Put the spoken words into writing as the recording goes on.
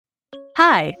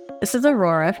Hi, this is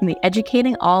Aurora from the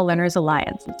Educating All Learners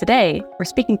Alliance. And today, we're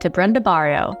speaking to Brenda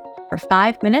Barrio for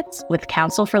 5 minutes with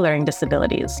Council for Learning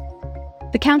Disabilities.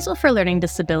 The Council for Learning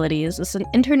Disabilities is an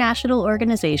international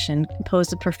organization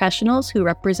composed of professionals who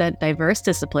represent diverse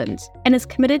disciplines and is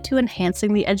committed to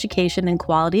enhancing the education and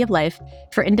quality of life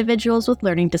for individuals with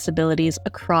learning disabilities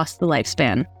across the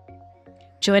lifespan.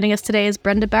 Joining us today is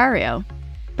Brenda Barrio.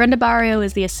 Brenda Barrio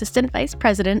is the Assistant Vice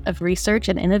President of Research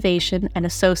and Innovation and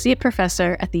Associate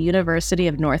Professor at the University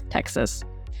of North Texas.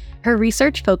 Her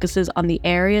research focuses on the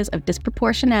areas of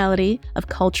disproportionality of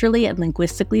culturally and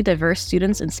linguistically diverse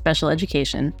students in special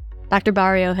education. Dr.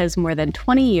 Barrio has more than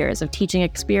 20 years of teaching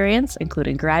experience,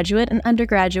 including graduate and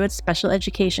undergraduate special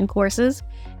education courses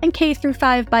and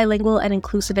K-5 bilingual and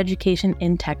inclusive education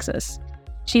in Texas.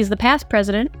 She's the past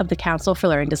president of the Council for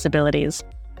Learning Disabilities.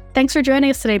 Thanks for joining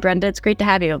us today, Brenda. It's great to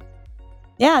have you.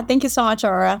 Yeah, thank you so much,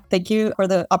 Aurora. Thank you for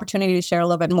the opportunity to share a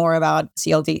little bit more about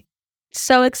CLD.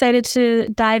 So excited to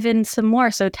dive in some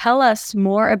more. So tell us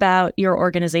more about your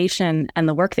organization and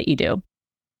the work that you do.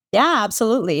 Yeah,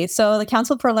 absolutely. So the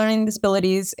Council for Learning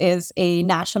Disabilities is a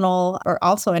national or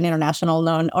also an international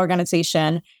known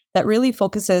organization that really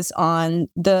focuses on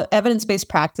the evidence-based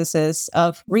practices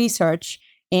of research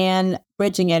and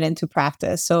bridging it into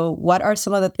practice. So what are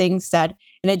some of the things that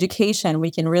in education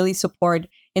we can really support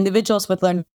individuals with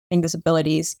learning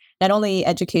disabilities, not only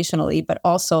educationally, but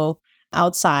also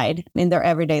outside in their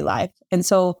everyday life? And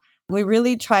so we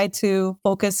really try to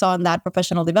focus on that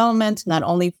professional development, not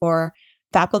only for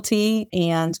faculty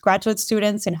and graduate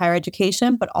students in higher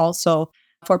education, but also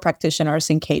for practitioners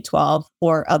in K-12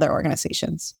 or other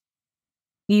organizations.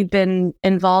 You've been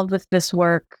involved with this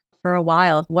work for a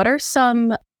while. What are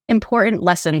some important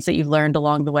lessons that you've learned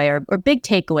along the way or big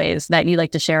takeaways that you'd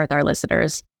like to share with our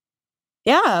listeners?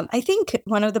 Yeah, I think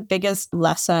one of the biggest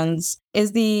lessons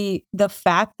is the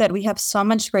fact that we have so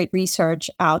much great research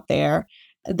out there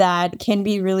that can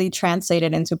be really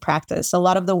translated into practice. A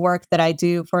lot of the work that I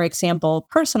do, for example,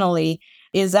 personally,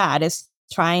 is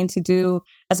trying to do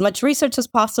as much research as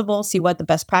possible, see what the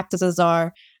best practices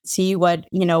are, see what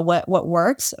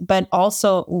works, but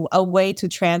also a way to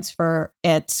transfer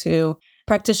it to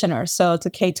practitioners. So to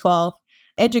K-12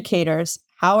 educators,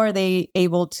 how are they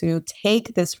able to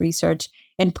take this research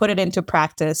and put it into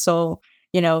practice? So,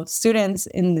 students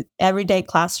in the everyday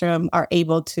classroom are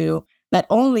able to not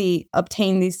only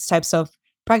obtain these types of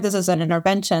practices and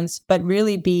interventions, but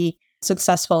really be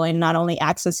successful in not only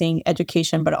accessing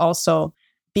education, but also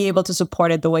be able to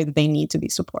support it the way that they need to be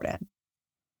supported.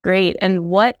 Great. And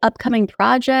what upcoming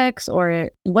projects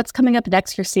or what's coming up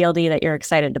next for CLD that you're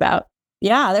excited about?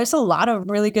 Yeah, there's a lot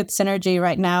of really good synergy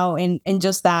right now in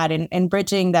just that, in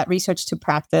bridging that research to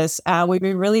practice. We've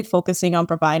been really focusing on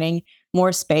providing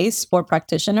more space for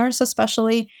practitioners,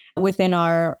 especially within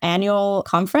our annual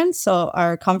conference. So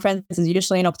our conference is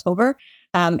usually in October,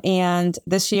 and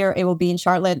this year it will be in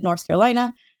Charlotte, North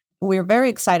Carolina. We're very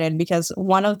excited because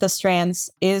one of the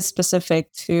strands is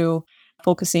specific to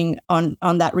focusing on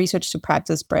that research to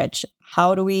practice bridge.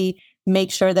 How do we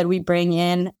make sure that we bring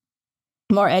in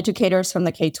more educators from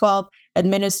the K-12,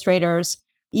 administrators,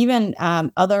 even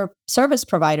other service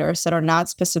providers that are not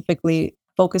specifically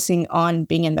focusing on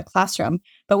being in the classroom,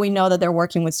 but we know that they're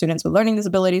working with students with learning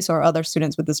disabilities or other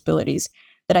students with disabilities,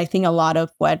 that I think a lot of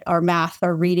what our math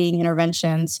or reading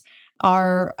interventions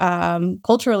are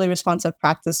culturally responsive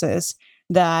practices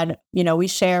that, we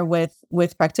share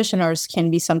with practitioners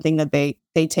can be something that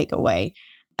they take away.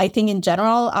 I think in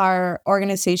general, our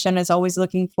organization is always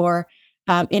looking for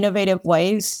innovative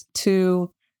ways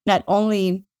to not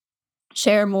only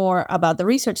share more about the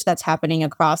research that's happening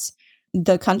across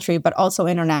the country, but also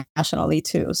internationally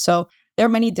too. So there are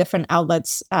many different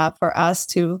outlets for us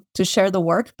to share the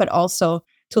work, but also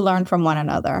to learn from one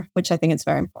another, which I think is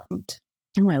very important.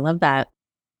 Oh, I love that.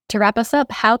 To wrap us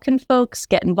up, how can folks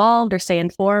get involved or stay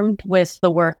informed with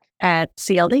the work at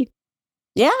CLD?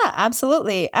 Yeah,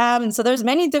 absolutely. So there's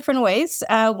many different ways.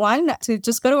 One, to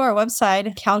just go to our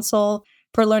website,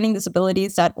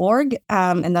 councilforlearningdisabilities.org,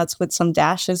 and that's with some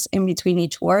dashes in between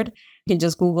each word. You can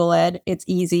just Google it. It's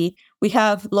easy. We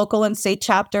have local and state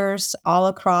chapters all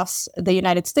across the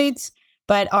United States,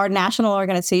 but our national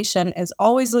organization is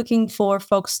always looking for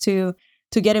folks to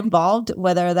get involved,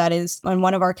 whether that is on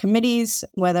one of our committees,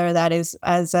 whether that is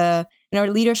in our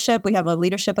leadership. We have a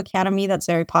leadership academy that's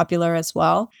very popular as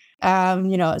well.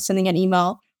 Sending an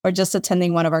email or just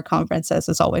attending one of our conferences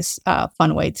is always a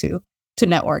fun way to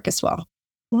network as well.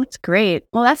 Well, that's great.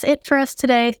 Well, that's it for us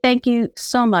today. Thank you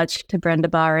so much to Brenda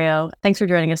Barrio. Thanks for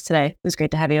joining us today. It was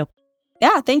great to have you.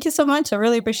 Yeah, thank you so much. I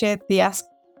really appreciate the ask.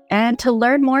 And to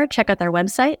learn more, check out their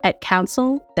website at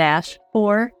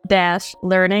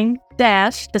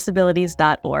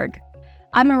council-for-learning-disabilities.org.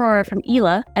 I'm Aurora from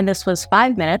ELA, and this was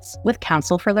 5 Minutes with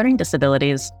Council for Learning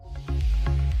Disabilities.